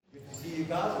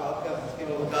guys. Welcome. It's been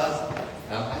all guys.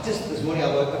 This morning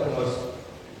I woke up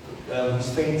and we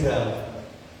spent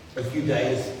a few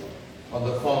days on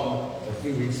the farm a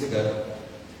few weeks ago,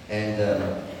 and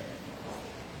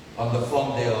on the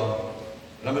farm there,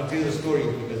 and I'm going to tell you the story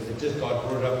because it just God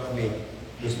brought it up to me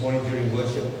this morning during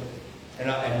worship,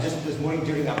 and just this morning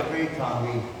during our prayer time,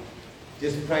 we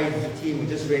just prayed as a team. We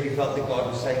just really felt that God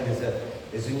was saying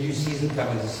there's a new season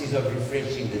coming. There's a season of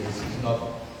refreshing. There's a season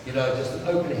of, just an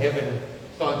open heaven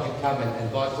starting to come,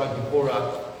 and God's starting to pour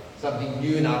out something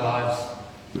new in our lives.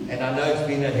 And I know it's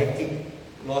been a hectic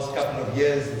last couple of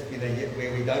years. It's been a year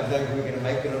where we don't know if we're going to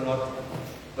make it or not.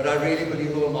 But I really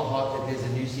believe with all my heart that there's a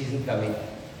new season coming.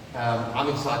 I'm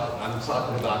excited. I'm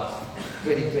excited about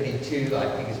 2022. I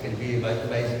think it's going to be the most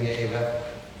amazing year ever.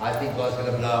 I think God's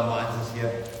going to blow our minds this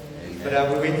year.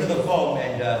 But we went to the farm,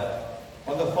 and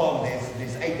on the farm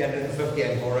there's 850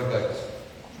 Angora goats.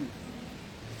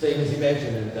 So you must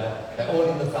imagine, and they're all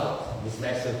in the veld, this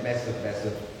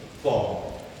massive farm.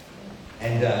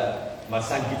 And my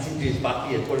son gets into his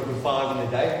bakkie at 5 in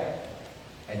the day,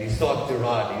 and he starts to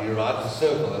ride, and he rides a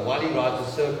circle. And while he rides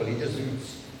a circle, he just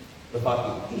hoots the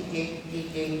bakkie.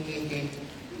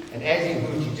 And as he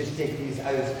hoots, you just check these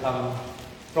others come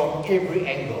from every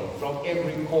angle, from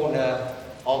every corner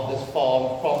of this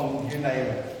farm, from you name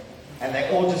it. And they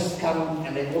all just come,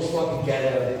 and they all start to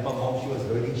gather. My mom, she was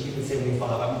herding sheep at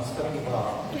 75, I'm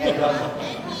 75.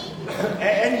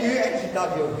 And you actually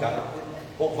thought you were going,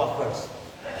 walk backwards.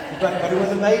 But it was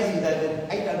amazing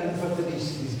that 850 of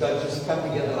these goats just come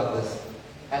together like this.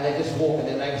 And they just walk, and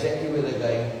they know exactly where they're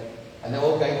going. And they're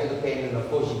all going to the pen, and of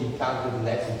course you get counted, and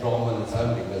that's a drama in its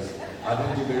own, because I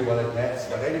didn't do very well at maths.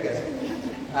 But anyways,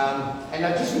 and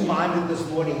I just reminded this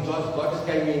morning, God just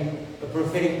gave me a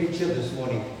prophetic picture this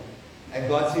morning. And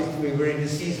God says to me, we're in a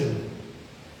season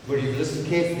where if you listen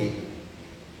carefully,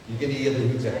 you're going to hear the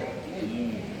hooter.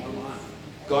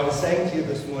 God is saying to you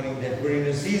this morning that we're in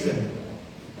a season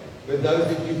where those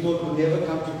that you thought would never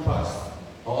come to Christ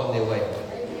are on their way.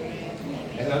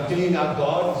 And I'm telling you now,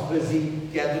 God is busy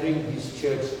gathering His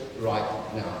church right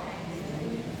now.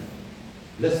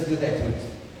 Listen to that hoot.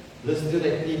 Listen to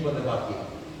that peep on the bucket.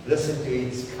 Listen to it,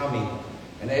 it's coming.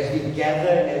 And as we gather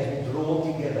and as we draw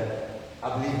together,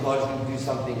 I believe God's going to do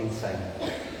something insane.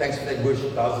 Thanks for that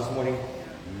worship, guys, this morning.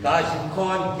 Guys, you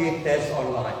can't get this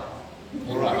online.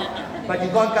 All right? But you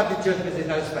can't come to church because there's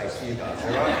no space for you guys. All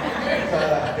right?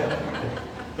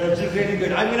 But it's just really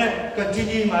good. I'm going to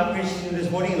continue my preaching this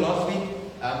morning. Last week,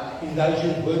 in those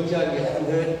who weren't here and you haven't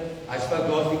heard, I spoke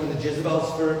last week on the Jezebel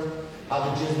spirit,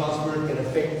 how the Jezebel spirit can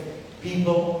affect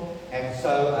people. And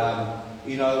so,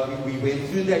 we went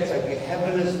through that. So if you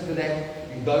haven't listened to that,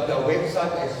 you can go to our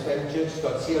website,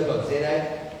 acesfamilychurch.co.za,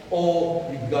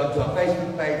 or you can go to our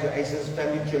Facebook page, Aces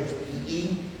Family Church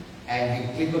PE, and you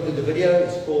click onto the video.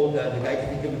 It's called The Gate of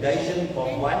Intimidation,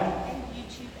 Part 1.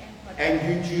 And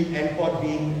YouTube and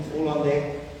Podbean, it's all on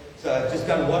there. So just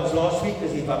go and watch last week,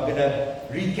 because if I'm going to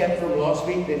recap from last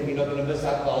week, then we're not going to miss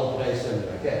out the whole today's sermon,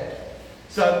 okay?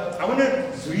 So I want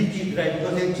to read you today,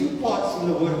 because there are two parts in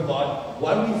the Word of God.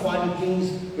 One we find in Kings,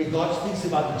 where God speaks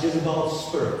about the Jezebel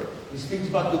spirit. He speaks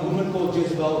about the woman called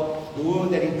Jezebel, the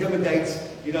woman that intimidates,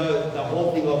 the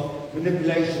whole thing of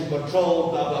manipulation, control,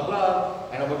 blah, blah, blah.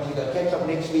 And I want you to catch up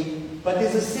next week. But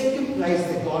there's a second place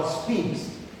that God speaks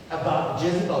about the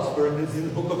Jezebel spirit, and it's in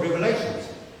the book of Revelations.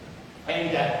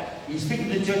 And he's speaking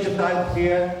to the church of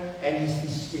Thyatira, and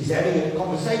he's having a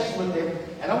conversation with them.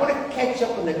 And I want to catch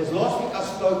up on that, because last week I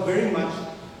spoke very much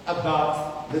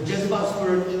about the Jezebel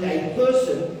spirit in a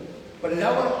person. But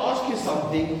now I want to ask you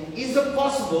something. Is it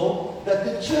possible that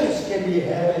the church can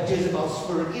have a Jezebel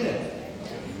spirit in it?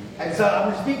 And so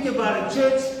I'm speaking about a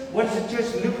church. What does a church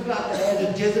look like that has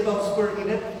a Jezebel spirit in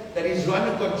it? That is run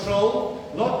and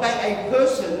controlled, not by a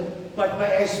person, but by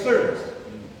a spirit.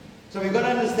 So we've got to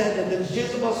understand that the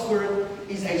Jezebel spirit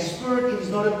is a spirit, it is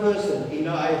not a person.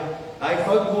 I had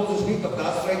phone calls this week of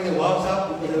guys throwing their wives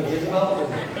out because of Jezebel.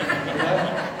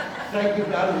 Throwing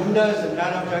people out of windows, and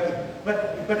now I'm joking.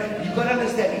 But you've got to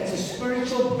understand, it's a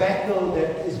spiritual battle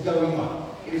that is going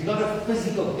on. It is not a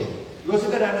physical thing. You also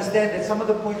got to understand that some of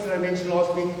the points that I mentioned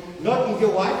last week, not if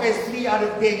your wife has 3 out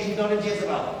of 10, she's not a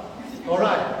Jezebel.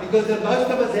 Alright, because most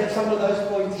of us have some of those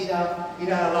points in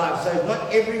our lives. So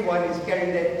not everyone is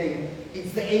carrying that thing.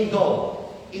 It's the end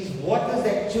goal. Is what does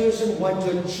that person want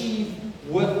to achieve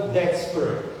with that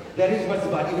spirit? That is what's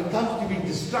about. If it comes to being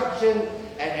destruction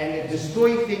and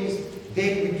destroying things,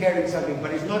 then we carry something.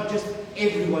 But it's not just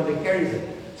everyone that carries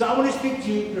it. So I want to speak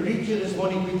to you, read to you this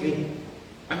morning quickly.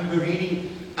 I'm going to be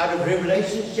reading out of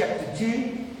Revelation chapter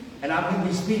 2. And I'm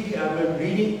going to be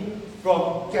reading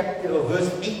from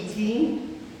verse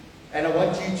 18 And I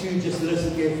want you to just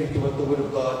listen carefully to what the Word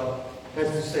of God has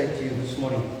to say to you this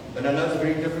morning. And I know it's a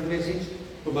very different message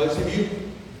for most of you,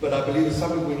 but I believe it's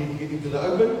something we need to get into the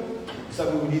open,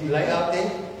 something we need to lay out there,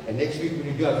 and next week when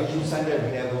we do our Vision Sunday, we're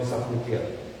going to have all something clear.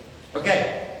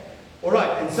 Okay, all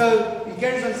right, and so he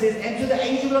carries on and says, and to the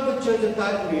angel of the church of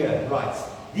Thyatira writes,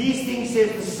 these things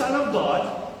says the Son of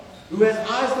God, who has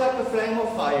eyes like a flame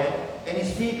of fire, and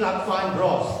his feet like fine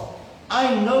brass.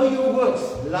 I know your works,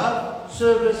 love,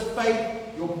 service,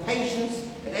 faith, your patience,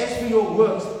 and as for your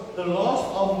works, the last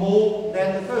are more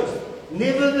than the first.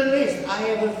 Nevertheless, I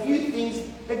have a few things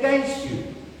against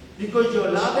you, because you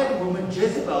allow that woman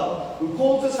Jezebel, who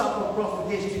calls herself a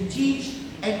prophetess, to teach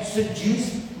and to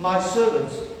seduce my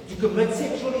servants, to commit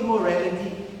sexual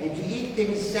immorality, and to eat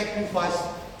things sacrificed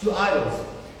to idols.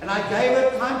 And I gave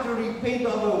her time to repent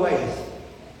of her ways.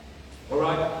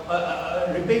 Alright,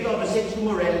 repent of her sexual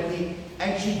immorality,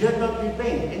 and she did not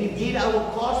repent. And indeed, I will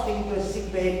cast her into a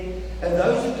sick bed, and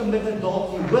those who commit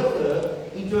adultery with her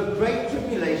into a great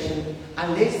tribulation,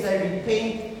 unless they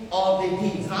repent of their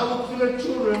deeds. And I will kill her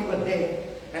children with death,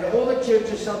 and all the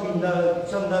churches shall know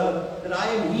that I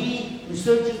am he who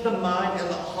searches the mind and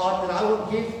the heart, that I will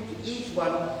give to each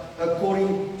one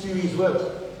according to his works.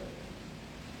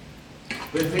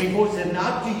 Verse 24 says,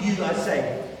 now to you I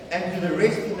say, and to the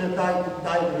rest in the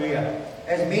Thyatira,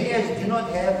 as many as do not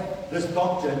have this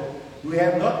doctrine, who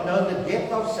have not known the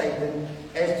depth of Satan,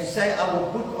 as to say, I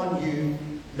will put on you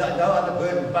no other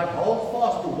burden, but hold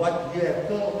fast to what you have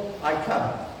till I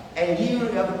come. And he who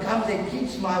overcomes and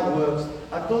keeps my works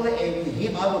until the end, to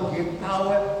him I will give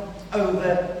power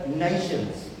over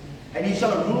nations. And he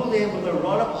shall rule them with a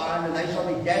rod of iron, and they shall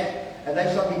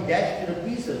be dashed to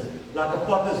pieces like a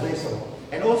potter's vessel.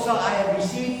 And also I have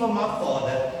received from my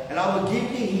Father, and I will give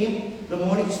to him the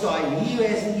morning star. And he who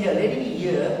has an ear, let him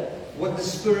hear what the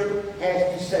Spirit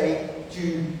has to say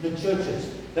to the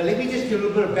churches. Now let me just give a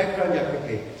little bit of background here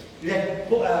quickly.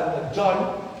 That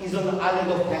John is on the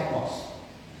island of Patmos.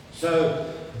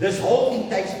 So this whole thing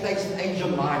takes place in Asia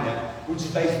Minor, which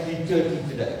is basically Turkey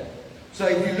today. So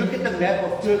if you look at the map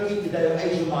of Turkey today, or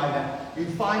Asia Minor, you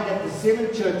find that the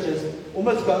 7 churches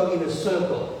almost go in a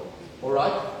circle.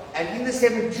 Alright? And in the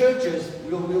 7 churches, we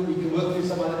can work through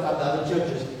some other time, the other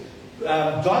churches.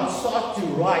 John starts to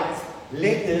write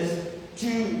letters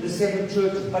to the 7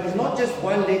 churches, but it's not just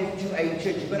one letter to a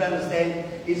church. You've got to understand,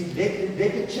 it's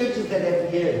letter churches that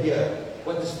have to hear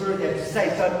what the Spirit has to say.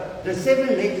 So the 7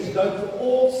 letters go to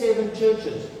all 7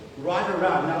 churches right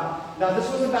around. Now this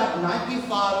was about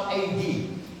 95 AD.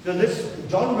 So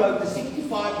John wrote the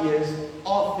 65 years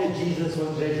after Jesus was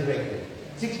resurrected.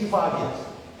 65 years.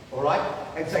 Alright?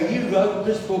 And so he wrote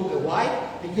this book. Why?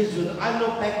 Because it was island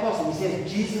of Patmos, and he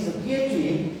says Jesus appeared to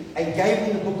him and gave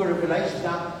him the book of Revelation.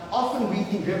 Now, often we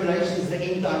think Revelation is the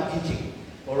end time teaching.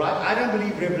 Alright? I don't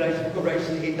believe Revelation, book of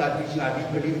Revelation is the end time teaching.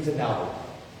 I believe it's a now.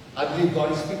 I believe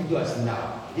God is speaking to us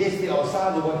now. Yes, there are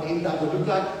signs of what the end time will look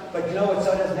like, but you know what?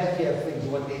 So does Matthew have things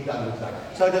of what the end time looks like.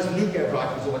 So does Luke have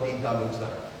writings of what the end time looks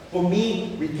like. For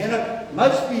me,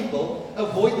 most people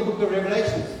avoid the book of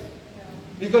Revelations.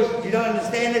 Because you don't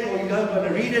understand it, or you don't want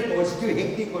to read it, or it's too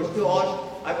hectic, or it's too harsh.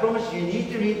 I promise you need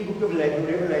to read the book of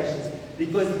Revelations,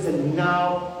 because it's a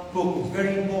now book. It's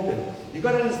very important. You've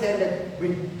got to understand that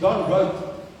when John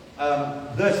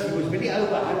wrote this, he was really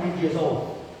over 100 years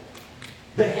old.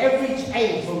 The average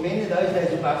age for many of those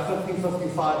days was about 50,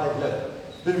 55 that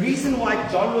lived. The reason why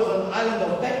John was on the island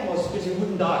of Patmos is because he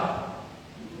wouldn't die.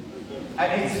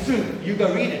 And it's the truth. You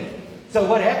go read it. So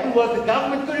what happened was the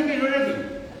government couldn't get rid of him.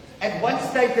 At one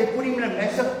stage, they put him in a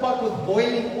massive pot with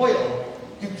boiling oil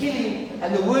to kill him.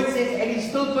 And the word says, and he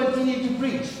still continued to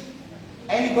preach.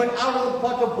 And he got out of the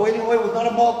pot of boiling oil with not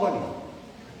a mark on him.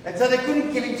 And so they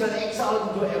couldn't kill him, so they exiled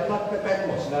him to a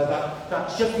Patmos. You know, like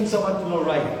shifting someone to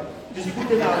Lorraine. Just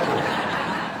put it out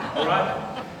there.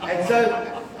 Alright? And so,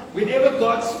 whenever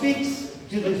God speaks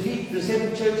to the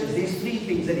 7 churches, there's 3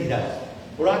 things that he does.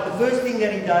 Alright? The first thing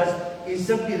that he does is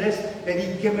simply this, that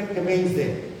he commends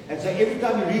them. And so every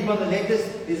time you read one of the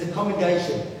letters, there's a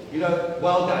commendation. You know,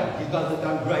 well done. You guys have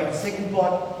done great. The second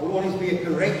part will always be a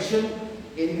correction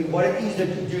in what it is that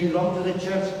you're doing wrong to the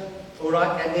church.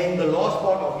 Alright? And then the last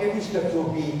part of every scripture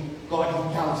will be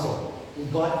godly counsel. And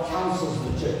God counsels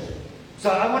the church. So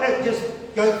I want to just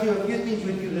go through a few things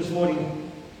with you this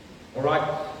morning. Alright?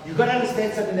 You've got to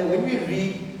understand something, that when we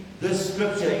read this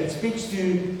scripture, it speaks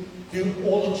to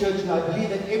all the church. And I believe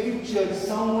that every church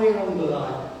somewhere along the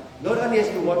line not only has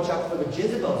to watch out for the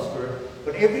Jezebel spirit,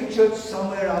 but every church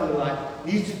somewhere around the line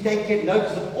needs to take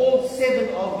notice of all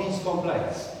 7 of these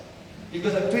complaints.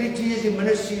 Because at 22 years in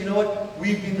ministry, you know what?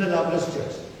 We've been the loveless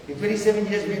church. In 27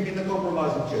 years, we've been the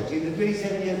compromising church. In the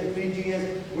 27 years, the 22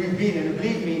 years, we've been. And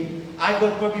believe me, I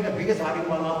got probably the biggest heart in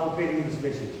my life preparing this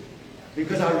message.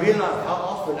 Because I realized how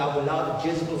often I've allowed the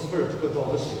Jezebel spirit to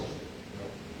control this church.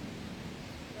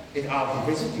 I'll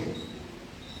confess it to you.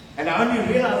 And I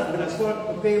only realized when I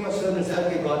started preparing my sermon, I said,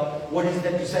 okay, God, what is it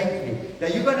that you're saying to me? Now,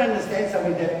 you've got to understand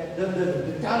something, that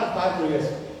the town of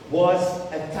Tiberias was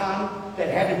a town that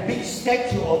had a big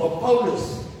statue of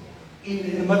Apollos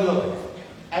in the middle of it.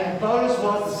 And Apollos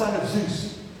was the son of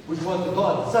Zeus, which was the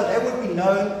god. So that would be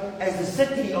known as the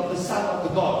city of the son of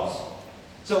the gods.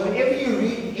 So whenever you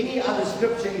read any other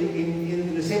scripture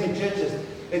in the seven churches,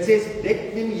 it says,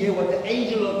 let them hear what the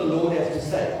angel of the Lord has to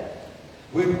say.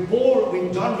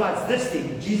 When John writes this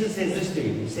thing, Jesus says this to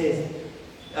him. He says,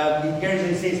 he carries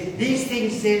and says, these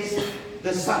things says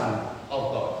the Son of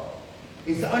God.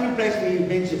 It's the only place where he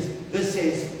mentions, this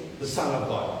says the Son of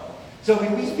God. So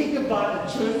when we speak about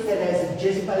a church that has a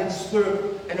Jezebelic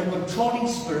spirit and a controlling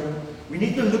spirit, we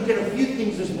need to look at a few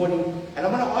things this morning. And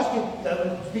I'm going to ask you,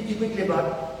 speak to you quickly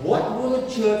about what will a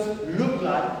church look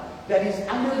like that is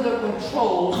under the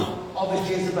control of a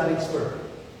Jezebelic spirit.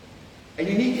 And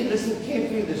you need to listen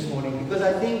carefully this morning, because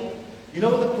I think, you know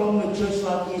what the problem with church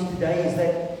life is today is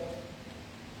that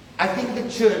I think the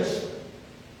church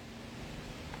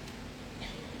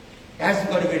hasn't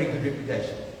got a very good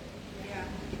reputation. Yeah.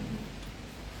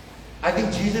 I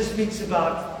think Jesus speaks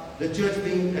about the church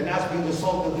being, and us being the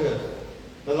salt of the earth,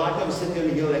 the light of a city on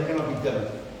a hill that cannot be dimmed.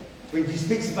 When he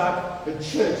speaks about the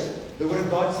church, the Word of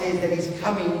God says that He's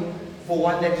coming for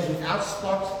one that is without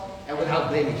spot and without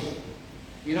blemish.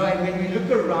 You know, and when we look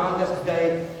around us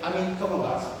today, I mean, come on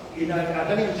guys, you know, I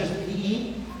don't even just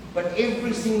PE, but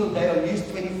every single day on News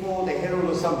 24, the Herald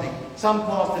or something, some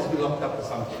pastor's been locked up for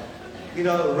something. You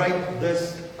know, right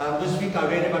this week I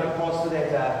read about a pastor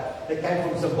that came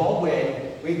from Zimbabwe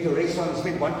and went to a restaurant and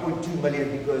spent 1.2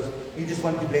 million because he just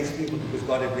wanted to bless people because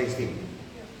God had blessed him.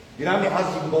 You know how many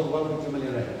houses you can build 1.2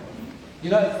 million rand?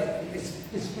 You know,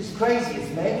 it's crazy,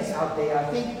 it's madness out there. I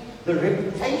think the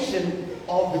reputation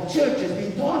of the church has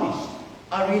been tarnished.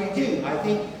 I really do. I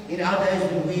think in our days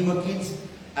when we were kids,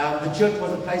 the church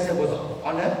was a place that was of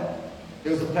honor.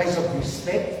 There was a place of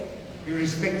respect. You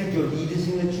respected your leaders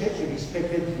in the church. You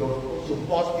respected your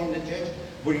pastor in the church.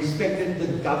 We respected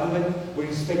the government. We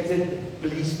respected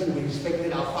policemen. We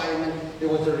respected our firemen. There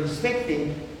was a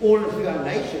respecting all of our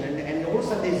nation. And all of a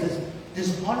sudden there's this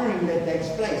dishonoring that takes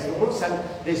place. And all of a sudden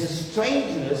there's a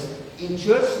strangeness in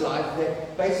church life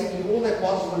that basically all that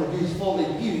pastors want to do is fold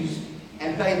their pews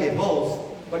and pay their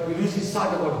bills, but we lose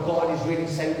sight of what God is really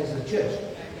saying to the church.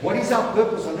 What is our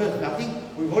purpose on earth? And I think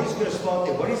we've always got to start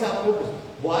there. What is our purpose?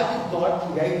 Why did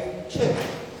God create church?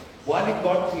 Why did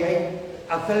God create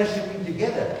a fellowship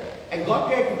together? And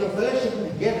God created the fellowship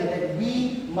together that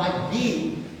we might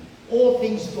be all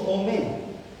things to all men.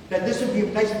 That this would be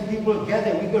a place where people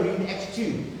gather. We go read Acts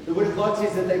 2. The Word of God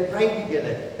says that they prayed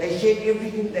together. They shared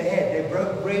everything they had. They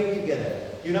broke bread together.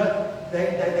 You know,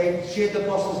 they shared the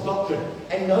apostles' doctrine.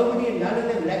 And none of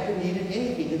them lacked or needed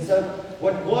anything. And so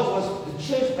what was the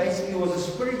church basically was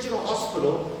a spiritual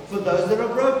hospital for those that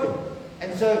are broken.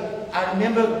 And so I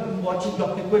remember watching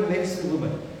Dr. Quinn, Medicine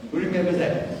Woman. Who remembers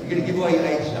that? You're going to give away your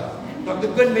age now.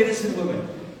 Dr. Quinn, Medicine Woman.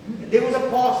 There was a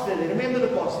pastor there. Remember the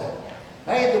pastor?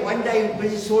 Hey, the one day he was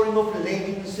busy sawing off a leg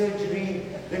in the surgery.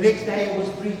 The next day he was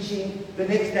preaching. The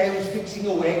next day he was fixing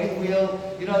a wagon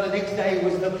wheel. You know, the next day he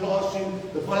was in the classroom.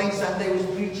 The following Sunday he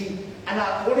was preaching. And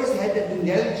I always had that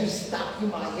analogy stuck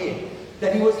in my head.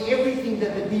 That he was everything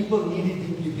that the people needed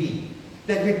him to be.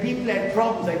 That when people had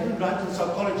problems, they didn't run to the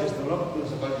psychologist. They were not to the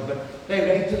psychologist, but they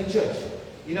ran to the church.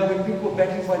 You know, when people were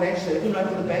battling financially, they didn't run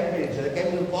to the bank manager. They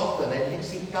came to the pastor. They didn't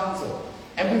seek counsel.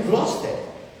 And we've lost that.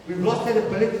 We've lost that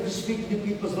ability to speak into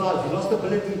people's lives. We've lost the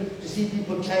ability to see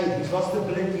people change. We've lost the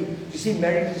ability to see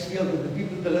marriages healed and the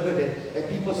people delivered and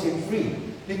people set free.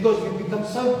 Because we've become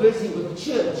so busy with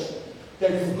church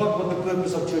that we forgot what the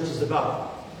purpose of church is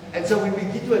about. And so when we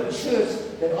get to a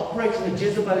church that operates in a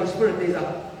Jezebelic spirit, there's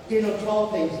like 10 or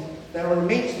 12 things that are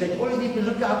mentioned that you always need to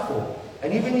look out for.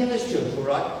 And even in this church, all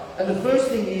right? And the first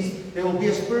thing is there will be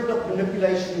a spirit of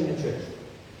manipulation in the church.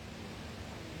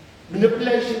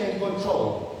 Manipulation and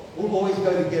control will always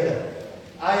go together.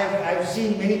 I've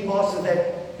seen many pastors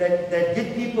that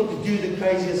get people to do the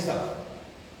craziest stuff.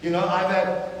 You know,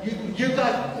 you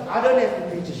guys, I don't have to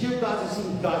preach this. You guys have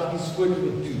seen guys be squirted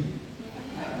with dew.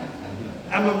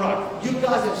 Am I right? You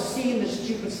guys have seen the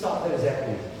stupid stuff that is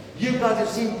happening. You guys have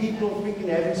seen people freaking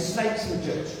having snakes in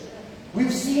church.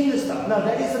 We've seen this stuff. Now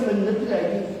that is a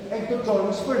manipulating and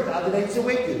controlling spirit. The other day in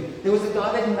Soweto, there was a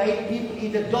guy that made people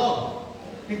eat a dog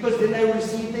because then they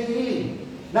received their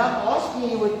healing. Now I'm asking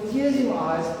you with tears in my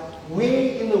eyes,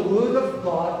 where in the Word of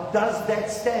God does that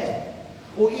stand?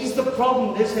 Or is the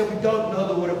problem this that we don't know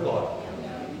the Word of God?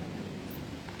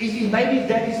 Maybe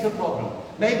that is the problem.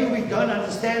 Maybe we don't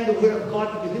understand the Word of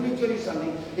God. Because let me tell you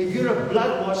something. If you're a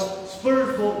blood-washed,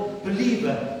 spiritual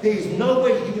believer, there is no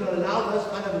way you can allow this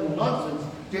kind of nonsense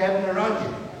to happen around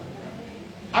you.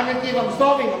 I don't care if I'm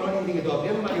starving, I'm not eating a dog.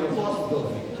 Never mind, you're fasting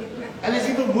dog. And there's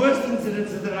even worse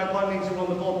incidences that I can't mention on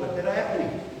the pulpit that are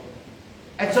happening.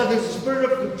 And so there's a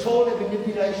spirit of control and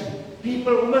manipulation.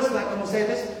 People are almost, like I'm going to say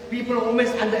this, people are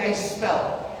almost under a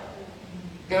spell.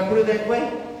 Can I put it that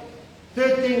way?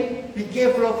 Third thing, be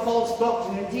careful of false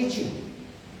doctrine and teaching.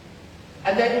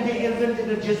 And that will be evident in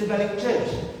a Jezebelic church.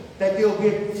 That there will be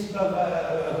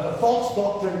a false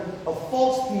doctrine, a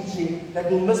false teaching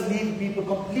that will mislead people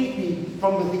completely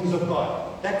from the things of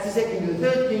God. That's the second. The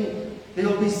third thing, there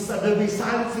will be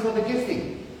silencing of the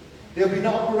gifting. There will be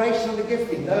no operation of the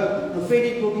gifting. No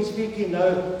prophetic will be speaking.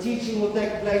 No teaching will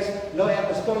take place. No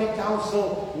apostolic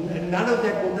counsel. None of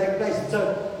that will take place. And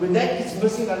so when that gets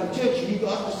missing out of church, you need to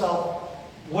ask yourself,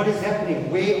 what is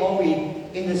happening? Where are we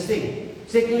in this thing?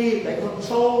 Secondly, they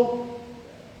control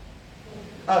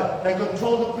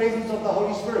the presence of the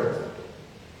Holy Spirit.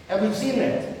 And we've seen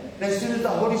that. As soon as the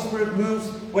Holy Spirit moves,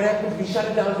 what happens? We shut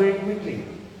it down very quickly.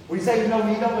 We say, no,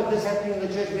 we don't want this happening in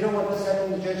the church. We don't want this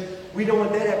happening in the church. We don't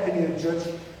want that happening in the church.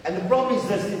 And the problem is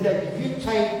this, is that if you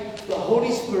take the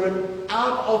Holy Spirit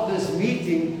out of this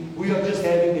meeting, we are just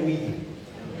having a meeting.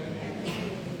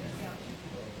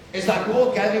 It's like we're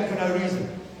all gathering for no reason.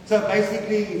 So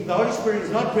basically, if the Holy Spirit is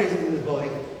not present in this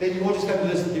building, then you all just come to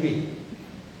listen to me.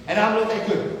 And I'm not that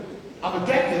good. I'm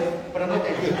attractive, but I'm not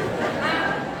that good.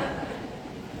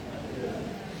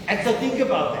 And so think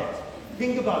about that.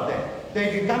 Think about that. That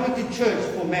if you're coming to church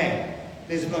for man,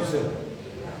 there's a concern.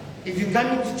 If you're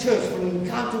coming to church for an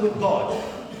encounter with God,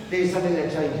 there's something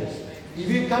that changes. If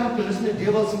you come to listen to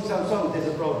devil sing some songs, there's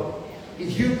a problem.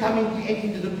 If you're coming to enter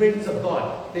into the presence of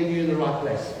God, then you're in the right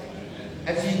place.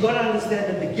 And so you've got to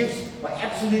understand that the gifts are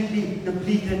absolutely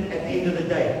depleted at the end of the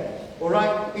day.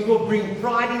 Alright? It will bring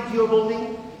pride into your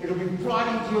building. It will bring pride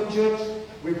into your church,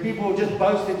 where people will just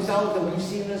boast themselves, and we've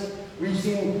seen this. We've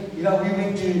seen, we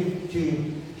went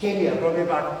to Kenya probably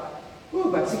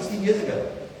about 16 years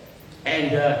ago.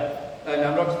 And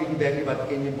I'm not speaking badly about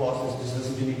the Kenyan pastors, just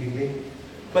listen to me quickly.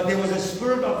 But there was a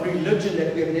spirit of religion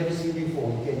that we have never seen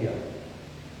before in Kenya.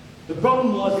 The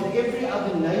problem was that every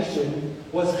other nation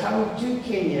was coming to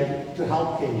Kenya to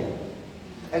help Kenya.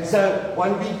 And so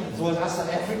one week it was us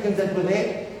South Africans that were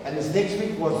there, and this next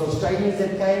week was Australians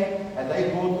that came, and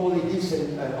they brought all the gifts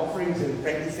and offerings and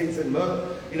frankincense and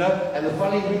myrrh, and the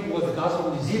following week was the guys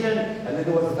from New Zealand, and then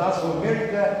there was the guys from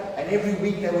America, and every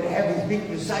week they would have these big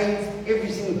crusades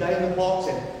every single day in the parks,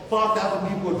 and 5,000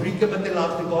 people would recommit their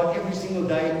lives to God every single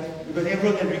day, because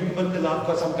everyone had recommit their life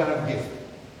got some kind of gift.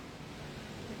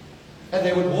 And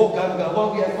they would walk up and go,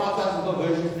 well, we had 5,000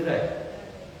 conversions today.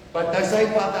 But they say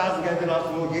 5,000 gave their lives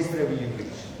to the Lord yesterday when you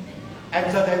preached.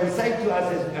 And so they would say to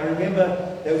us, as I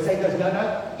remember, they would say to us,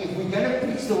 no, if we're going to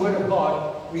preach the Word of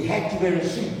God, we had to wear a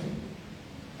suit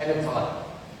and a tie.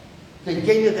 So in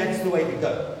Kenya, that's the way to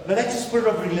go. Now that's the spirit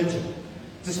of religion.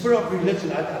 It's the spirit of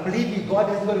religion. I believe you, God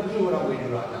hasn't got a clue what I'm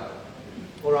wearing right now.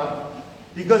 Alright?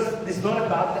 Because it's not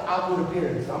about the outward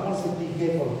appearance. I'm also being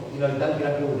careful, don't get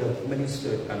up here with a mini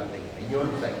skirt kind of thing. You know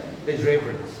what I'm saying? There's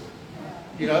reverence.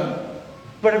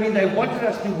 But I mean, they wanted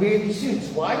us to wear these suits.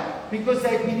 Why? Because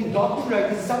they've been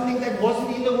indoctrinated something that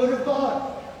wasn't in the Word of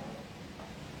God.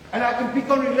 And I can pick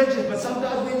on religion, but some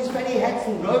guys wear these fanny hats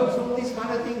and robes and all this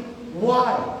kind of thing.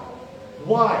 Why?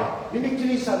 Why? Let me tell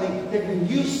you something, that when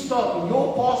you start, when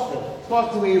your pastor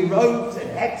starts to wear robes and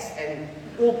hats and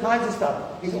all kinds of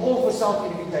stuff, it's all for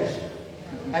self-edification.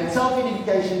 And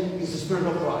self-edification is the spirit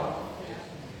of pride.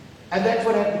 And that's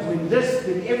what happens when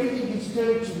everything is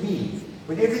turned to me,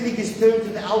 when everything is turned to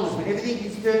the elders, when everything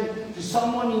is turned to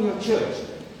someone in your church,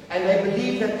 and they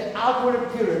believe that the outward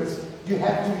appearance you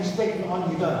have to respect and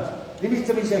honor, you don't. Let me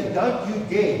tell you something, don't you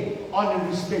dare honor and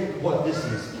respect what this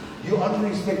is. You honor and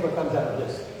respect what comes out of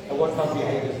this and what my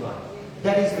behavior is like.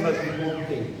 That is the most important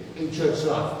thing in church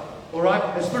life.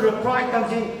 Alright? The spirit of pride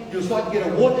comes in, you'll start to get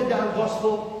a watered down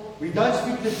gospel. We don't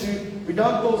speak the truth, we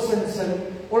don't call sin.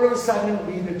 All of a sudden,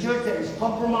 we're in a church that is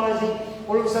compromising.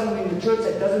 All of a sudden, we're in a church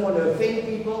that doesn't want to offend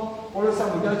people. All of a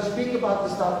sudden, we don't speak about the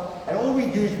stuff. And all we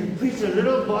do is we preach a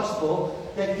little gospel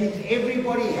that keeps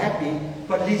everybody happy,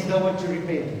 but leads no one to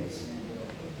repentance.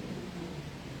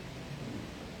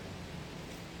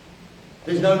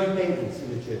 There's no repentance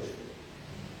in the church.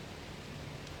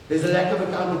 There's a lack of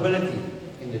accountability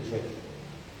in the church.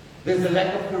 There's a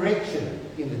lack of correction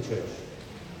in the church.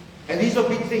 And these are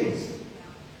big things.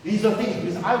 These are things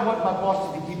because I want my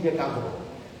pastor to keep me accountable.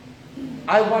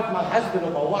 I want my husband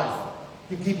or my wife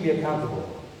to keep me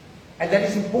accountable. And that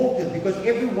is important because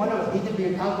every one of us need to be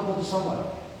accountable to someone.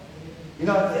 You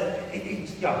know,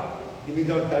 yeah, we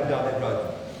don't go down that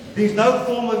road. There's no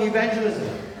form of evangelism.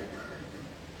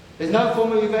 There's no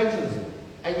form of evangelism.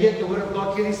 And yet the Word of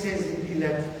God clearly says in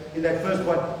that first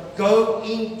one, go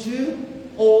into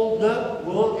all the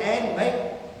world and make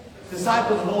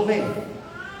disciples of all men.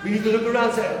 We need to look around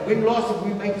and say, when last have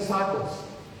we made disciples?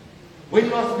 When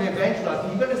last have we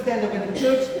evangelized? You understand that when the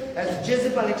church has a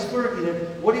Jezebelic spirit in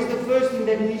it, what is the first thing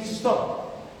that needs to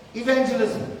stop?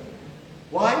 Evangelism.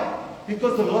 Why?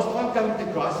 Because the lost aren't coming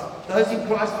to Christ, those in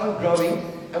Christ aren't growing,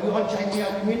 and we aren't changing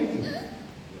our community.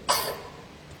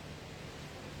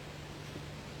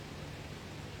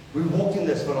 We walked in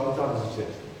this for a long time as a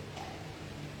church.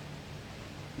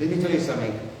 Let me tell you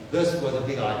something. This was a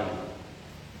big idea.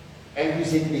 Andrew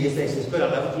said to me yesterday, he says, "Good, I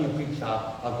love it when you preach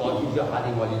how God gives you a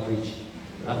hiding while you preach."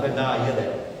 I said, "No, I hear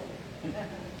that."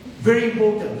 Very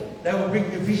important. They will bring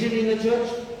division in the church.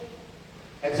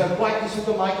 And so quite the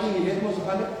super mighty,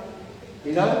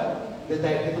 you know, that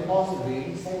the pastor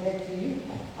really say that to you.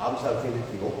 I'm so offended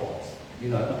for your parts, you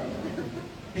know.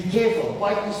 Be careful.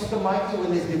 Quite the super mighty,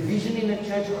 when there's division in the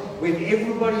church, when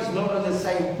everybody's not on the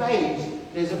same page,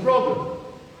 there's a problem.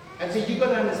 And so you've got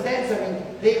to understand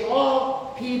something. There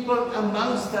are people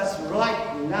amongst us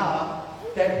right now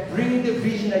that bring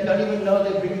division. They don't even know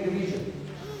they're bringing division.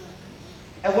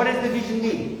 And what does division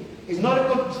mean? It's not a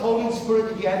controlling spirit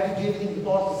that you have to do everything the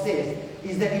pastor says.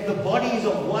 Is that if the body is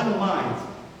of one mind,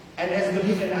 and as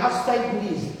believers, and our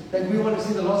statement is that we want to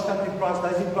see the lost country of Christ,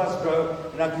 those in Christ grow,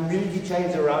 and our community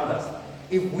change around us.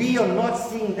 If we are not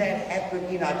seeing that happen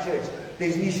in our church,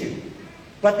 there's an issue.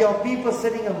 But there are people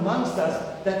sitting amongst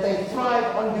us that they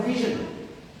thrive on division.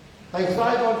 They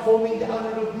thrive on forming their own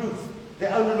little groups,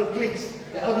 their own little cliques,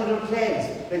 their own little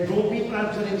clans. They draw people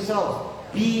unto themselves.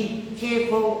 Be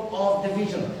careful of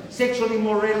division. Sexual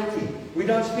immorality. We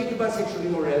don't speak about sexual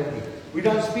immorality. We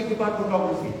don't speak about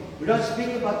pornography. We don't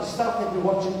speak about the stuff that we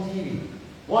watch on TV.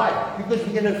 Why? Because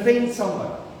we can offend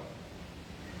someone.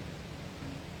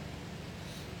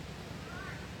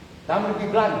 Now I'm going to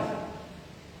be blunt.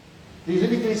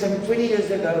 Let me tell you something. 20 years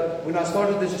ago, when I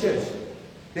started this church,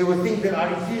 there were things that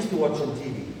I refused to watch on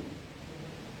TV.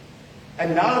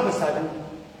 And now all of a sudden,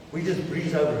 we just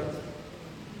breeze over it.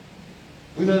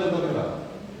 We know what I'm talking about.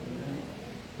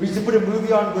 We used to put a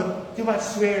movie on with too much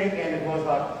swearing, and it was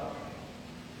like,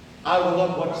 I will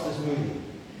not watch this movie.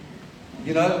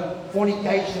 You know,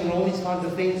 fornication and all these kinds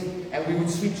of things, and we would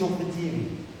switch off the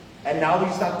TV. And now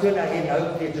we start turning our head, and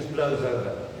hopefully it just blows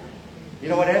over. You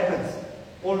know what happens?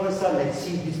 All of a sudden, that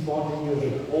seed is planted in your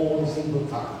head all the single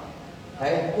time.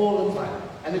 Okay? All the time.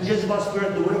 And the Jezebel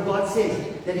spirit, the Word of God says,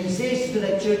 that He says to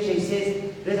that church, He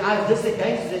says, that I have this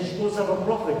against her, that she calls herself a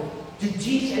prophet, to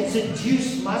teach and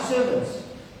seduce my servants,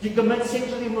 to commit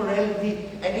sexual immorality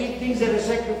and eat things that are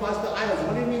sacrificed to idols.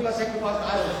 What do you mean by sacrificed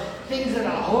to idols? Things that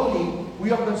are holy,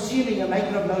 we are consuming and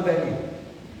making of no value.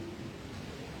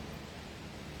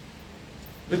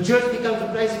 The church becomes a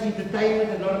place of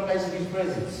entertainment and not a place of His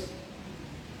presence.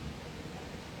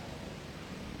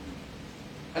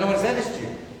 And I want to say this to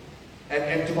you,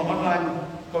 and to my online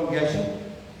congregation,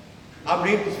 I'm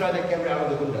ready to throw that camera out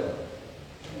of the window.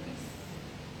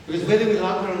 Because whether we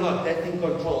like it or not, that thing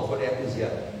controls what happens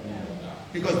here.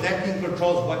 Because that thing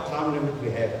controls what time limit we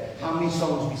have, how many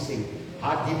songs we sing,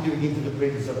 how deep do we get into the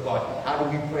presence of God, how do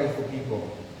we pray for people.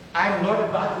 I'm not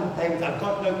about entertainment. I've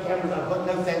got no cameras, I've got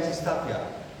no fancy stuff here.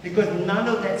 Because none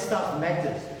of that stuff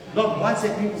matters. Not once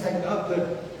have people say, "Oh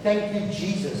good, thank you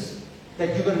Jesus,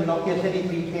 that you're going to knock your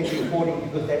 3310 recording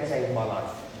because that saved my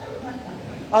life."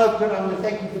 "Oh good, I'm going to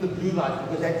thank you for the blue light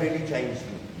because that really changed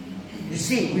me." You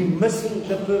see, we're missing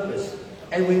the purpose.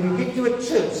 And when we get to a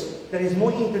church that is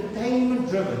more entertainment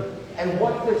driven, and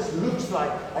what this looks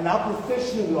like, and how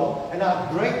professional we are, and how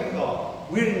great we are,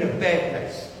 we're in a bad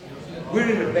place. We're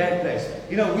in a bad place.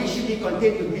 You know, we should be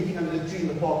content with meeting under the tree in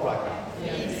the park right now.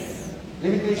 Yes.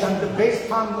 Let me tell you something. The best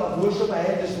time of worship I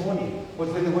had this morning was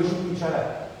when they worshiped each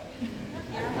other.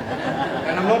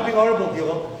 And I'm not being horrible,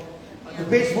 deal. The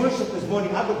best worship this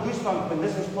morning, I got goosebumps when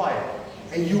this was quiet,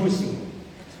 and you were singing.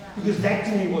 Because that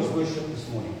to me was worship this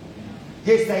morning.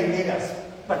 Yes, they led us,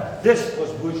 but this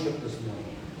was worship this morning.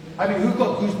 I mean, who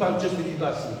got goosebumps just when you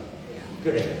guys sing?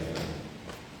 Correct.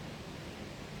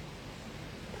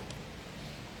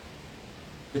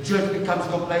 The church becomes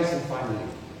complacent finally.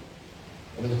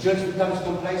 And when the church becomes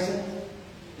complacent,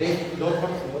 then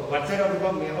wat sê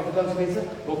daar meer Afrikaanse mense?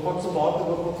 Nog God se water,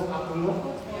 nog God se afloop.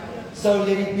 So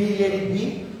let it be, let it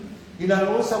be. You know, and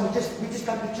all of a sudden we just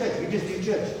come to church. We just do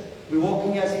church. We walk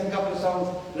in here, sing a couple of songs,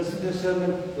 listen to a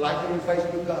sermon, like it on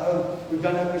Facebook, go home. We've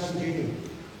done our Christian duty.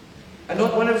 And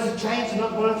not one of us is changed, and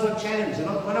not one of us are challenged, and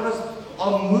not one of us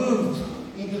are moved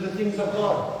into the things of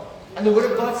God. And the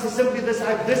Word of God says simply this: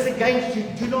 I have this against you.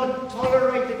 Do not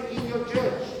tolerate it in your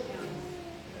church.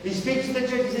 He speaks to the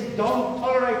church. He says, don't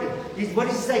tolerate it. What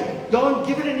is he saying? Don't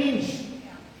give it an inch.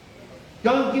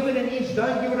 Don't give it an inch.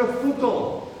 Don't give it a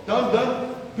foothold. Don't.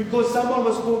 Because someone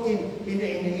was caught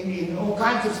in all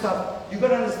kinds of stuff. You've got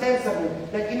to understand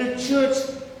something. That in a church,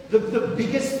 the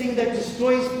biggest thing that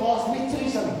destroys pastors. Let me tell you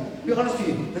something. Be honest with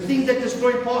you. The things that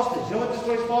destroy pastors. You know what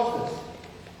destroys pastors?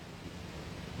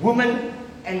 Women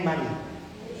and money.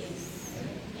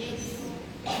 Yes.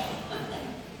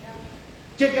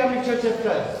 Check how many churches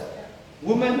closed.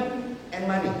 Women and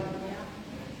money.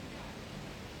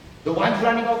 The one's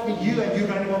running after you and you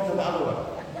running after the other one.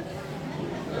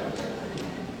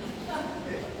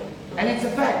 And it's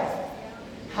a fact.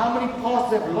 How many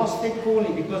pastors have lost their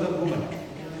calling because of women?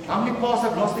 How many pastors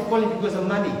have lost their calling because of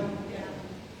money?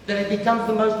 That it becomes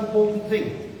the most important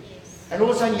thing. And all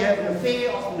of a sudden you have an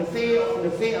affair, after an affair, after an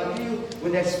affair. I'll tell you,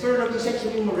 when that spirit of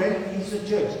sexual immorality leaves the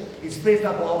church, it spreads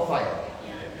like wildfire.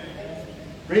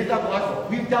 Spreads like wildfire.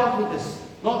 We've dealt with this.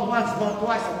 Not once, not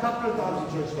twice, a couple of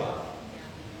times in church life.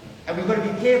 And we've got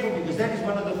to be careful because that is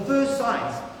one of the first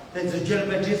signs that there's a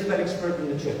Jezebelic spirit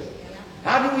in the church.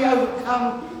 How do we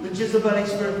overcome the Jezebelic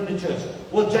spirit in the church?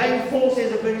 Well, James 4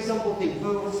 says a very simple thing,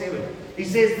 verse 7. He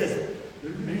says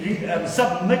this,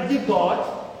 submit to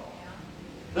God.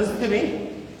 Listen to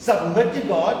me. Submit to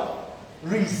God,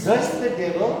 resist the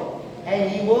devil,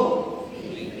 and he will.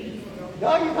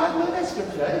 No, you can't know that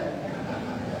scripture.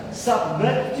 Eh?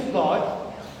 Submit to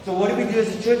God. So what do we do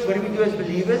as a church? What do we do as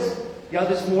believers? Yeah,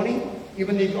 this morning,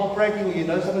 even if you're operating or you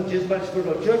know someone just by the spirit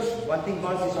of church, one thing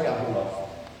God says, sorry, I've been lost.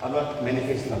 I'm not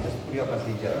manifesting, I'm just putting up a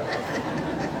teacher.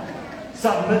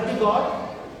 Submit to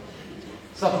God.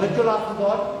 Submit your life to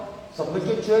God. Submit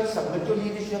your church. Submit your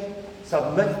leadership.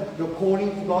 Submit your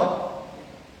calling to God.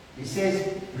 He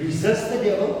says, resist the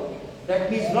devil.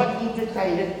 That means not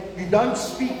entertain it. You don't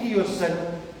speak to your sin.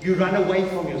 You run away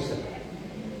from your sin.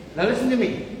 Now listen to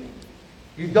me.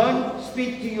 You don't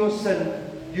speak to your sin.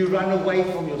 You run away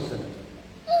from your sin.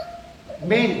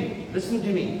 Men, listen to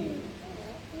me.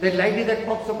 That lady that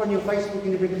pops up on your Facebook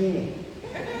in the bikini.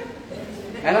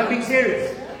 And I'm being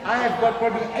serious. I have got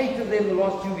probably 8 of them in the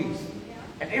last 2 weeks.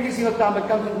 And every single time it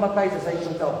comes into my face, I say,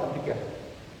 Chantal, come together.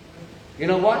 You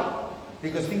know what?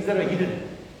 Because things that are hidden.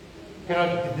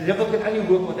 The devil can only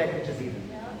work with that which is hidden.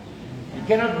 You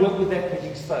cannot work with that which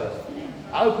is exposed.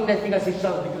 I opened that thing, I said,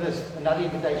 Chantal, because there's another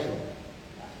invitation.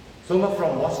 Someone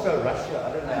from Moscow, Russia, I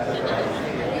don't know.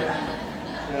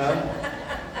 You know?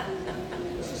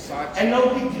 And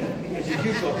no big deal, as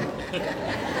usual.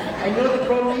 And you know the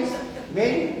problem is,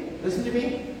 men, listen to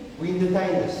me, we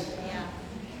entertain this.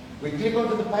 We click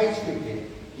onto the page quickly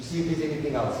to see if there's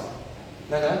anything else.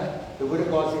 No, the Word of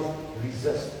God says,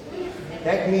 resist.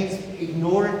 That means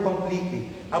ignore it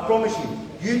completely. I promise you,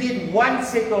 you need one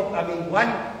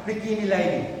bikini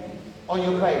lady on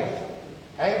your page.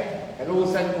 Hey? And all of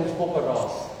a sudden it was Papa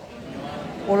Ross.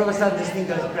 All of a sudden this thing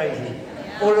goes crazy.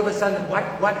 All of a sudden,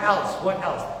 what else? What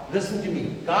else? Listen to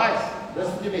me. Guys,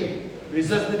 listen to me.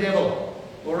 Resist the devil.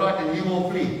 Alright, and he will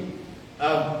flee.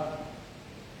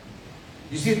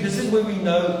 You see, this is where we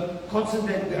know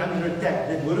constantly that we're under attack.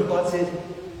 The Word of God says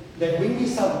that when we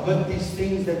submit these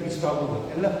things that we struggle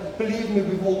with, and look, believe me,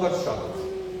 we've all got struggles.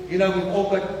 You know, we've all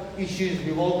got issues,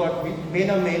 men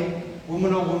are men,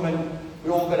 women are women,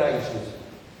 we all got our issues.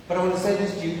 But I want to say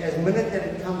this to you, as the minute that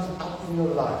it comes up in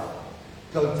your life,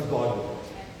 go to God with it.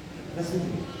 Listen to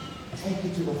me. Take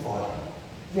it to the Father.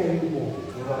 Very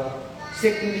important. Right?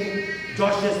 Secondly,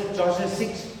 Joshua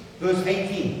 6, verse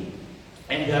 18.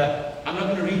 And I'm not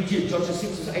going to read to you Joshua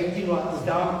 6, verse 18, write this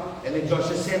down. And then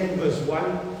Joshua 7, verse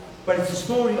 1. But it's a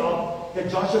story of that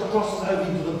Joshua crosses over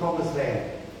into the promised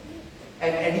land.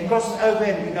 And he crosses over,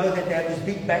 and we know that they have this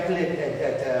big battle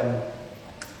at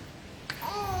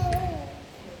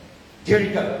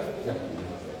Jericho. Yeah.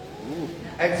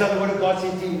 And so the Word of God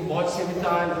says to him, march 7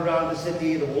 times around the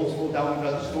city, the walls fall down, we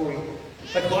know the story.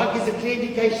 But God gives a clear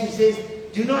indication. He says,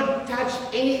 do not touch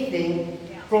anything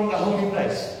from the holy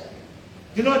place.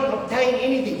 Do not obtain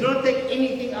anything. Do not take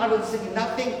anything out of the city.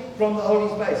 Nothing from the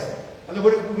holy place. And the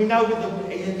Word, we know with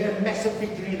a massive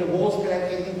victory, the walls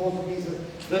collapse, everything falls to pieces.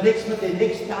 The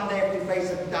next town they have to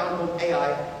face a town called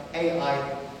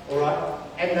Ai. Alright?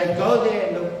 And they go there,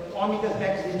 and the army goes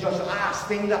back to Joshua,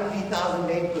 spend up 3,000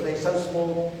 men because they're so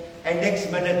small. And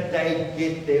next minute, they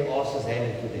get their asses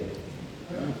handed to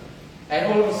them. And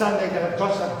all of a sudden they go,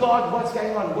 Josh, like, God, what's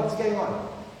going on? What's going on?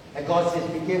 And God says,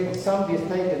 be careful. Somebody has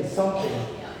taken something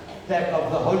that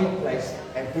of the holy place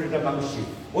and put it amongst you.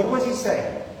 What was he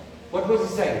saying? What was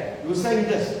he saying? He was saying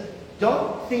this.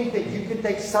 Don't think that you can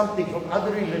take something from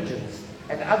other religions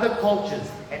and other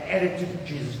cultures and add it to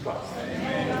Jesus Christ.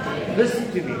 Amen. Listen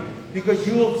to me. Because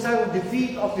you will sow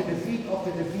defeat after defeat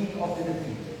after defeat after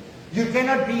defeat. You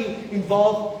cannot be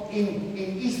involved in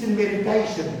Eastern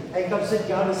meditation and come sit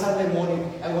down on Sunday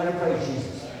morning and want to praise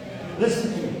Jesus.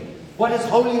 Listen to me. What is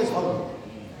holy is holy.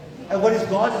 And what is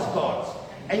God is God's.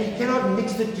 And you cannot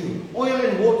mix the two. Oil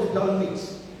and water don't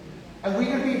mix. And we're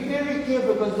going to be very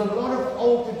careful because there's a lot of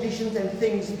old traditions and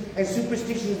things and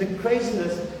superstitions and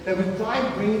craziness that we try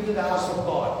and bring into the house of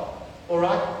God.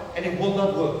 Alright? And it will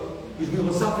not work. Because we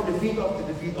will suffer defeat after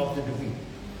defeat after defeat.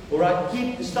 Alright?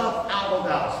 Keep the stuff out of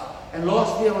the house. And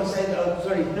lastly, I want to say,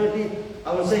 thirdly,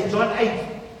 I want to say John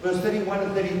 8, verse 31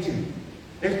 and 32.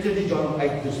 Let's turn to John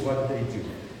 8, verse 1 and 32.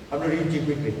 I'm going to read it to you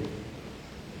quickly.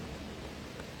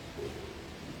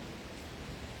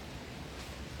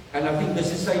 And I think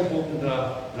this is so important that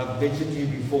I've mentioned to you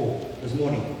before this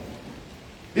morning.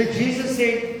 That Jesus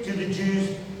said to the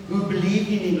Jews who believed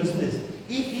in him, listen to this,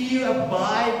 if you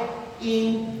abide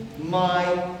in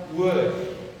my word.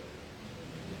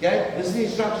 Okay, this is the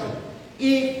instruction.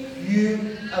 If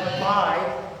you abide,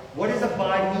 what does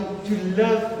abide mean? To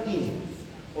live in.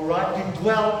 Alright, to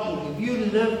dwell in. If you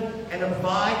live and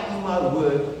abide in my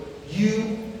word,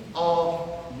 you are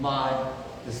my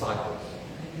disciples.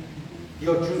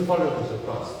 You are true followers of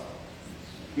Christ.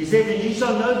 He said, and you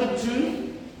shall know the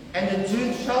truth, and the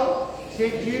truth shall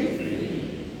set you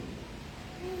free.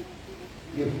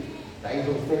 The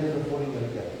angels fell in the falling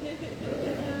of the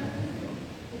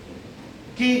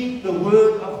Keep the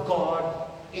word of God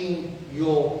in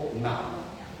your mouth.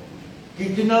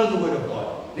 Get to know the word of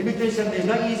God. Let me tell you something. There's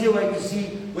no easier way to see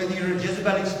whether you're a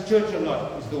Jezebelic church or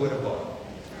not. Is the word of God.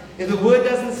 If the word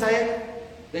doesn't say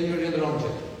it, then you're in the wrong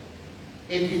church.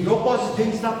 If your boss is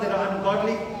doing stuff that are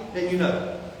ungodly, then you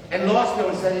know. And lastly, I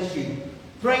want to say this to you.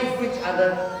 Pray for each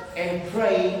other and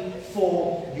pray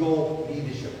for your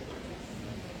leadership.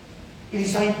 It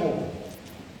is so important.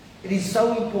 It is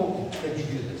so important that you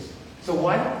do this. So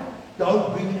one,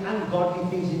 don't bring ungodly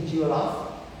things into your life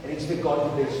and expect God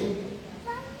to bless you.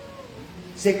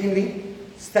 Secondly,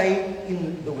 stay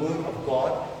in the word of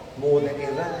God more than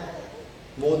ever.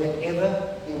 More than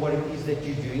ever in what it is that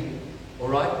you're doing.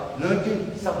 Alright? Learn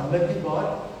to submit to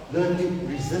God. Learn to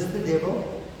resist the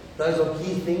devil. Those are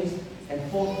key things. And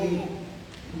fourthly,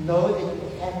 know that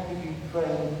you have to be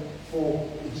praying for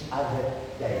each other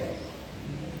daily.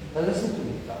 Now listen to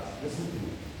me, guys. Listen to me.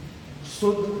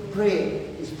 So prayer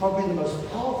is probably the most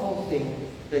powerful thing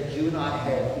that you and I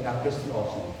have in our Christian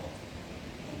arsenal.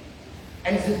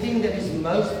 And it's the thing that is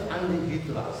most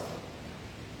underutilized.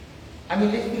 I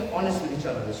mean, let's be honest with each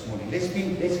other this morning. Let's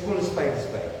call a spade a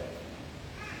spade.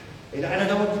 And I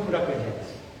don't want to put up your hands.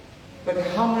 But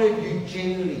how many of you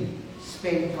genuinely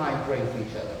spend time praying for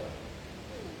each other?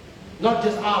 Not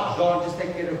just, John, just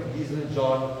take care of Giesel and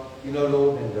John,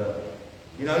 Lord, and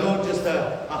Lord, just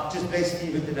bless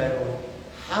Stephen today, Lord.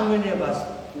 How many of us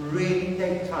really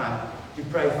take time to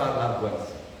pray for our loved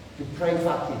ones, to pray for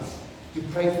our kids, to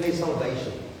pray for their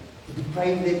salvation, to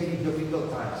pray for them through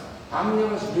difficult times? How many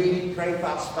of us really pray for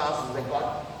our spouses that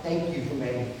God, thank you for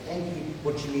marriage, thank you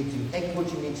for what you need to, thank you for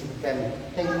what you need to the family,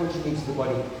 thank you for what you need to the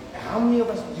body? How many of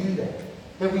us do that?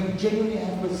 That we genuinely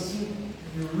have received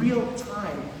real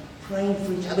time praying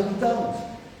for each other? We don't.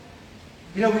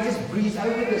 We just breeze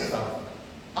over this stuff.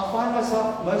 I find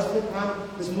myself most of the time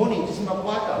this morning, just in my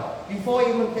quiet time, before I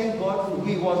even thank God for who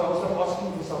He was, I was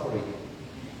asking for stuff already.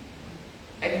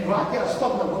 And right there I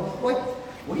stopped and I went, wait,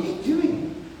 what are you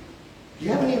doing? You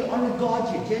haven't even honored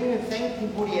God yet. You haven't even thanked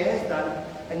Him for what He has done.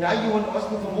 And now you want to ask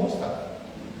Him for more stuff.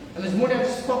 And this morning I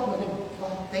just stopped and I thought,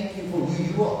 God, thank you for who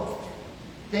you are.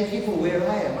 Thank you for where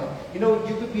I am.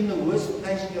 You could be in the worst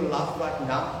place in your life right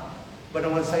now. But I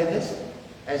want to say this.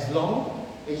 As long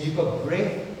as you've got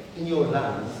breath in your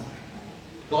lungs,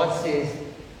 God says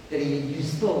that you're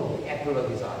still the apple of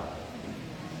His eye.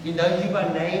 He knows you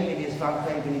by name and He has found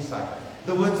favor in His sight.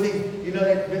 The word says,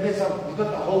 that he's got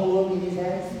the whole world in His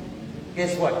hands.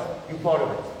 Guess what? You're part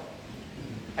of it.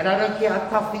 And I don't care how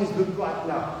tough things look right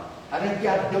now. I don't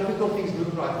care how difficult things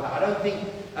look right now. I don't think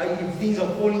if things are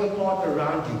falling apart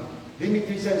around you. Let me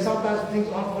tell you something. Sometimes things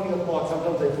aren't falling apart.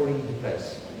 Sometimes they're falling into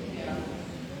place. Yeah.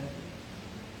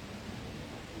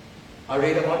 I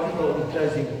read an article in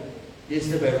closing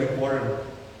yesterday by Rick Warren.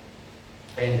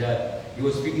 And he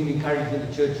was speaking encouragement to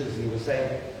the churches. He was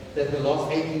saying that the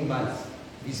last 18 months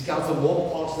He's counseled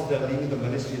more pastors that are leaving the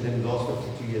ministry than the last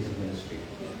 52 years of ministry.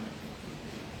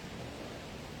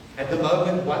 At the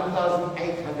moment,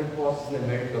 1,800 pastors in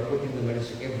America are put in the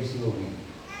ministry every single week.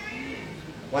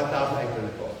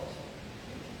 1,800 pastors.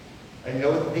 And you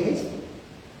know what the thing is?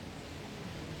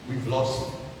 We've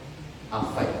lost our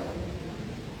faith.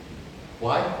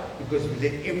 Why? Because we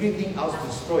let everything else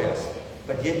destroy us.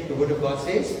 But yet the Word of God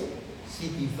says,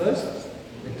 seek ye first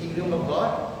the kingdom of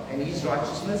God and His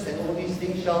righteousness, and all these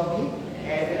things shall be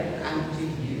added unto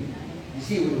you. You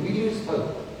see, when we lose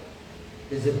hope,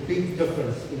 there's a big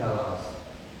difference in our lives.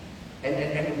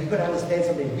 And we've got to understand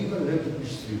something. We've got to learn to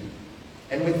push through.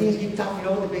 And when things get tough, you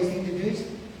know what the best thing to do is?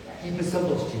 Keep it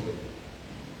simple, stupid.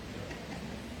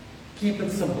 Keep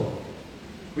it simple.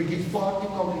 We get far too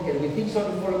complicated. When things start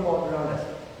to fall apart around us,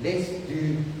 let's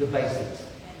do the basics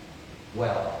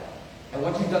well. And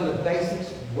once you've done the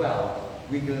basics well,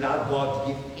 we can allow God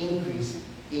to give increase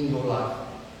in your life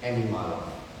and in my life.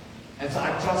 And so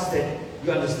I trust that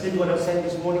you understood what I was saying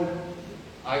this morning.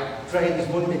 I pray this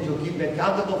morning that you'll keep me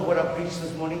accountable for what I preached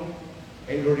this morning.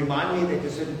 And you'll remind me that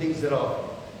there's certain things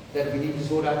that we need to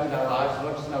sort out in our lives,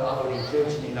 not just in our life, but in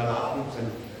church and in our life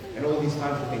groups and all these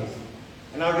kinds of things.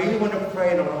 And I really want to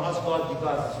pray, and I want to ask God, you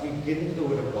guys, this week, get into the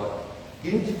Word of God.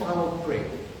 Get into time of prayer.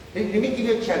 Let me give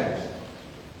you a challenge.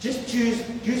 Just choose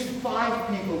 5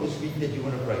 people this week that you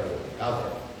want to pray for. How's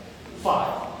that?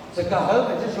 5. So go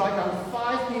home and just write down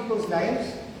 5 people's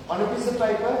names on a piece of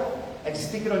paper and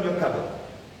stick it on your cupboard.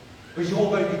 Because you're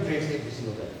all going to be dressed every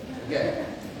single day. Okay?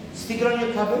 Stick it on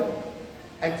your cupboard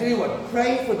and tell you what,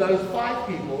 pray for those 5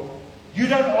 people. You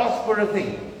don't ask for a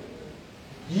thing.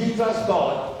 You trust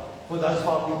God for those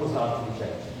 5 people's lives to be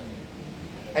changed.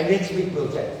 And next week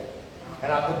we'll change.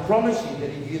 And I can promise you that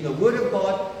if you're in the Word of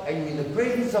God and you're in the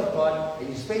presence of God and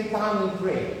you spend time in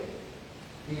prayer,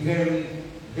 be very,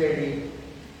 very,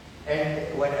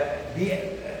 what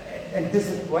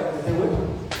is the word?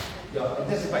 Yeah,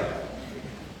 anticipate.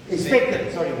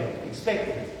 Expected, sorry man,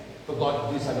 expected for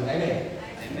God to do something. Amen.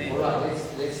 Amen. All right,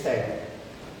 let's stand.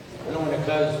 I don't want to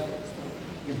close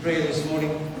in prayer this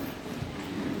morning.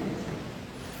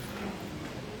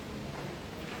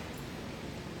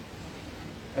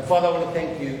 And Father, I want to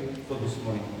thank you for this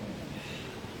morning.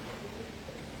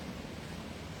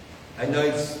 I know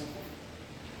it's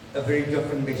a very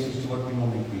different message to what we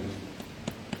normally preach.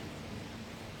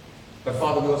 But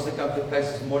Father, we also come to a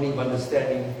place this morning of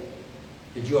understanding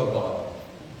that you are God.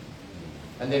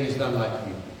 And there is none like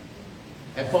you.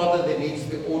 And Father, there needs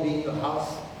to be order in your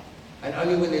house. And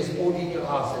only when there's order in your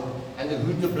house and the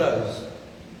rooter blows,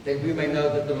 that we may know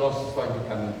that the lost is going to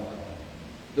come in, Father.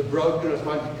 The broken is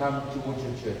going to come towards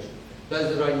your church.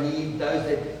 Those that are in need, those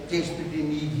that desperately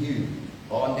need you,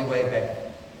 are on their way back.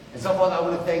 And so, Father, I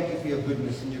want to thank you for your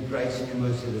goodness and your grace and your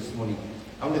mercy this morning.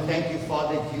 I want to thank you,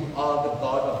 Father, that you are the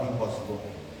God of the impossible.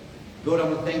 Lord, I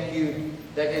want to thank you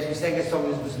that as we sang a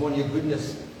song this morning, your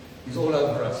goodness is all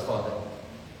over us, Father.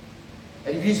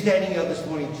 And if you're standing here this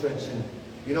morning, church, and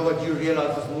you know what you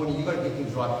realize this morning, you've got to get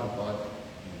things right with God.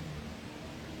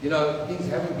 You know, things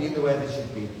haven't been the way they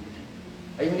should be.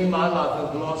 Even in my life,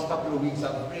 over the last couple of weeks,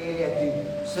 I've really had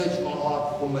to search my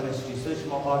heart for ministry, search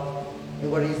my heart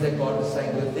in what it is that God was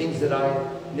saying. There were things that I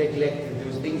neglected. There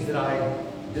were things that I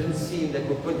didn't see that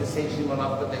were quintessential in my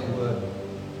life, but they were.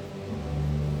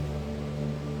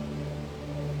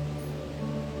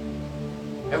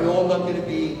 And we're all not going to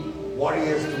be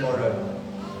warriors tomorrow.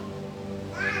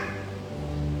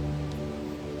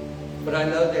 But I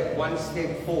know that one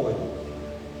step forward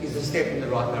is a step in the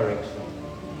right direction.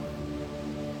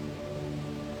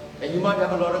 And you might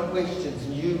have a lot of questions,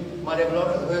 and you might have a lot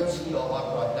of hurts in your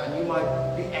heart right now, and you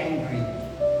might be angry.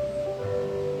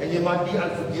 And there might be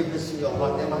unforgiveness in your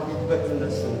heart, there might be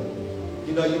bitterness, and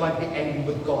you know, you might be angry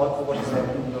with God for what has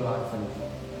happened in your life. And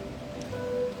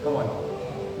come on.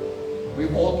 We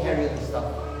all carry this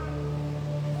stuff.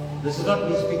 This is not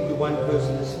me speaking to one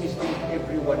person, this is me speaking to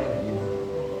every one of you.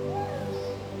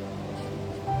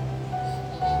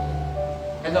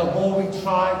 And the more we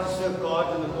try to serve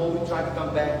God and the more we try to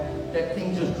come back, that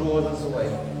thing just draws us away.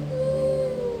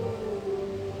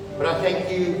 But I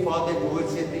thank you, Father, the word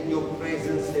said that in your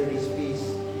presence there is peace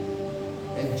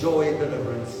and joy and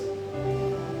deliverance.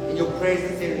 In your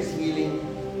presence there is healing.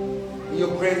 In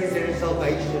your presence there is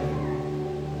salvation.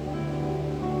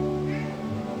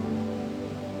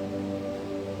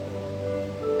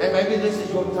 And maybe this is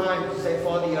your time to say,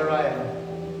 Father, here I am.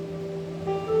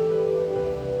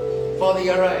 Father,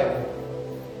 here I am.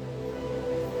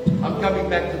 I'm coming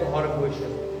back to the heart of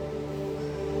worship.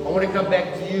 I want to come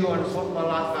back to you. I want to sort my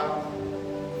life out.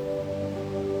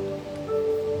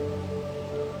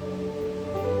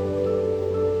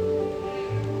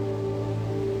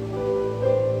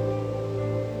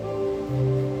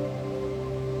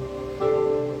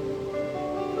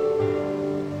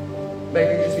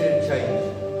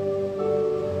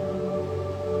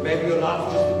 maybe your life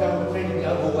has just become incredibly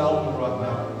overwhelming right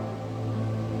now.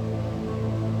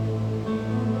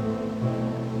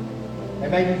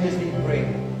 And maybe you just need prayer.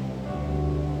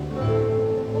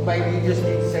 Or maybe you just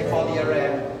need to say, Father, here I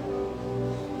am.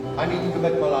 I need to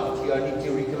commit my life to you. I need to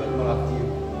recommit my life to you.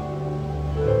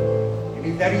 And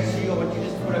if that is you, I want you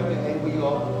just to put up your hand where you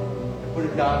are and put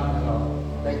it down.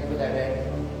 Thank you for that hand.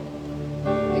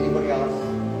 Anybody else?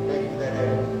 Thank you for that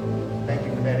hand. Thank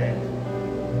you for that hand.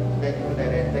 Thank you for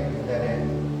that hand. Thank you for that hand.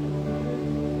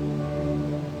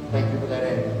 Thank you for that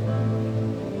hand.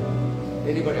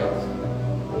 Anybody else?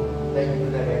 Thank you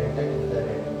for that hand. Thank you for that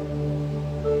hand.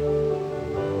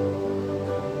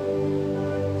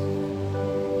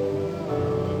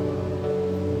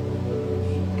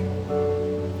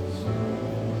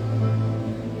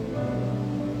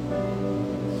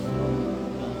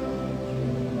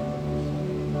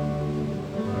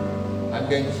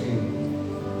 I'm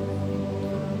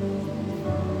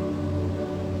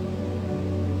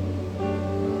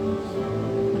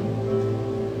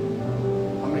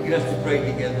going to get us to pray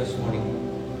together this morning.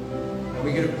 And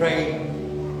we're going to pray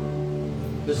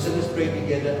the sinner's prayer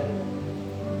together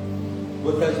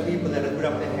with those people that have put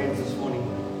up their hands this morning.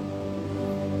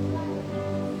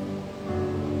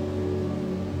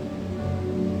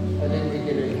 And then we're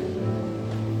going to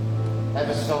have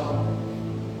a song.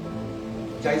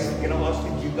 Jason, can I ask you,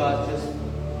 can you guys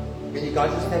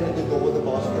just stand at the door with the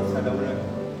baskets? I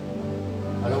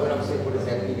don't want to upset what is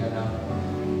happening here now.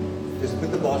 Just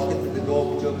put the basket at the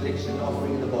door, put your collection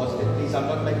offering in the basket. Please, I'm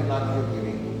not making light of your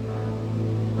giving.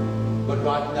 But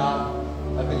right now,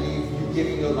 I believe you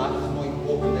giving your life is more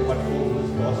important than what falls in this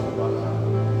basket right now.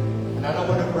 And I don't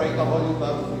want to break a holy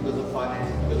vows because of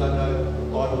finances, because I know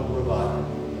God will provide.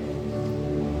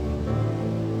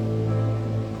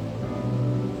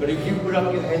 But if you put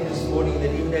up your hand this morning,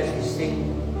 that even as we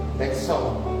sing that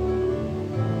song,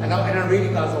 and I really,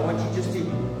 guys, I want you just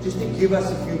to give us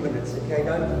a few minutes, okay?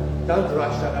 Don't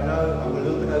rush. I know I'm a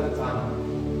little bit over time,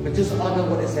 but just honor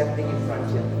what is happening in front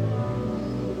here.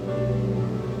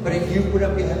 But if you put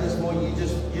up your hand this morning, you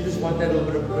just want that little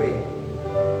bit of prayer.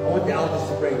 I want the elders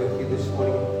to pray with you this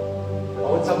morning. I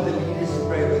want some of the leaders to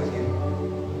pray with you.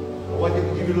 I want them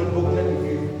to give you a little booklet. If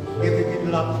you ever give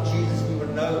your life to Jesus, you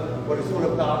would know what it's all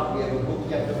about. We have a book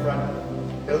here at the front.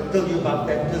 They'll tell you about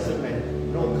baptism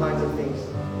and all kinds of things.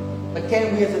 But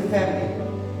can we as a family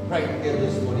pray together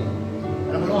this morning?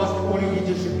 And I'm going to ask all of you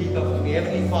just repeat after me.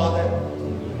 Heavenly Father,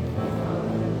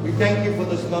 we thank you for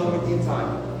this moment in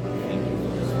time.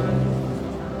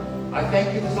 I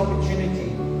thank you for this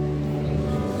opportunity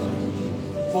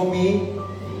for me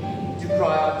to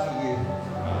cry out to you.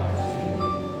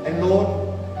 And Lord,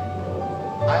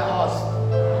 I ask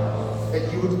that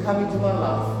you would come into my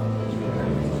life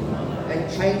and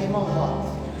change my heart.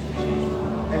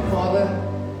 And Father,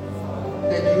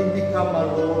 that you would become my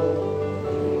Lord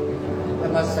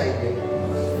and my Savior.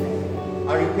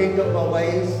 I repent of my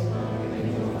ways.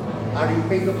 I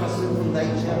repent of my sinful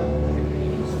nature.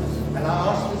 And I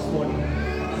ask this morning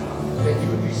that you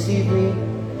would receive me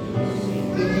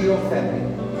into your family.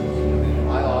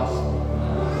 I ask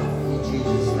in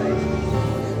Jesus' name.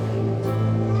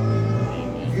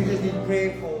 If you just need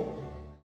prayer for